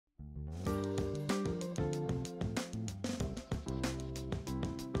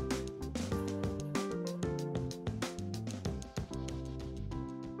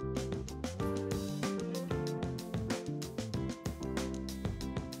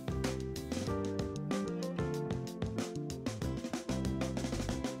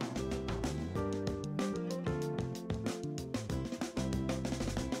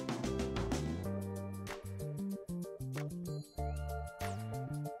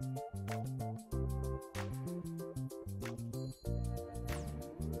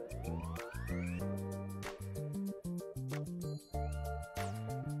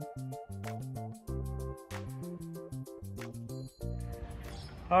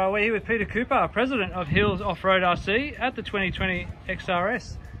We're here with Peter Couper, President of Hills Off-Road RC at the 2020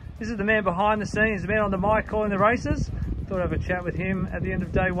 XRS. This is the man behind the scenes, the man on the mic calling the races. Thought I'd have a chat with him at the end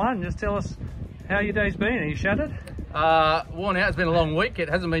of day one. Just tell us how your day's been. Are you shattered? Worn out. It's been a long week. It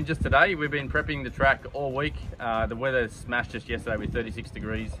hasn't been just today. We've been prepping the track all week. The weather smashed us yesterday with 36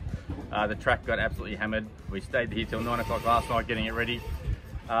 degrees. The track got absolutely hammered. We stayed here till 9 o'clock last night getting it ready.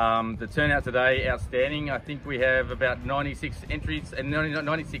 The turnout today, outstanding. I think we have about 96 entries and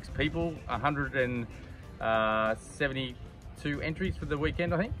 96 people, 172 entries for the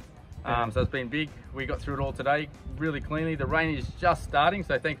weekend, I think. So it's been big. We got through it all today really cleanly. The rain is just starting,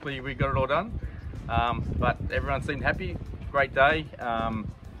 so thankfully we got it all done. But everyone seemed happy. Great day.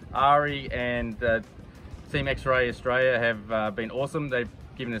 Ari and Team XRS Australia have been awesome. They've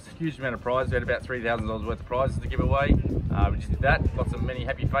given us a huge amount of prizes. We had about $3,000 worth of prizes to give away. We just did that. Lots of many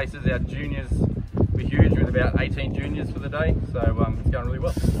happy faces. Our juniors were huge, with about 18 juniors for the day, so it's going really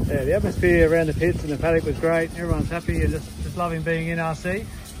well. Yeah, the atmosphere around the pits and the paddock was great. Everyone's happy and just loving being in RC.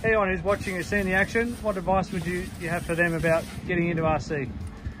 Anyone who's watching and seeing the action, what advice would you have for them about getting into RC?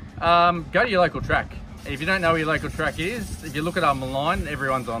 Go to your local track. If you don't know where your local track is, if you look it up online,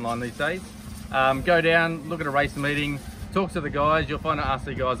 everyone's online these days. Go down, look at a race meeting, talk to the guys. You'll find that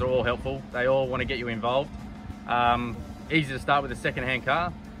RC guys are all helpful. They all want to get you involved. Easy to start with a second-hand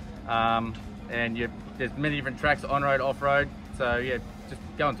car, and there's many different tracks, on-road, off-road. So yeah, just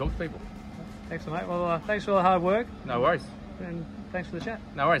go and talk to people. Excellent, mate. Well, thanks for all the hard work. No worries. And thanks for the chat.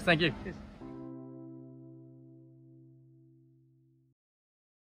 No worries. Thank you. Cheers.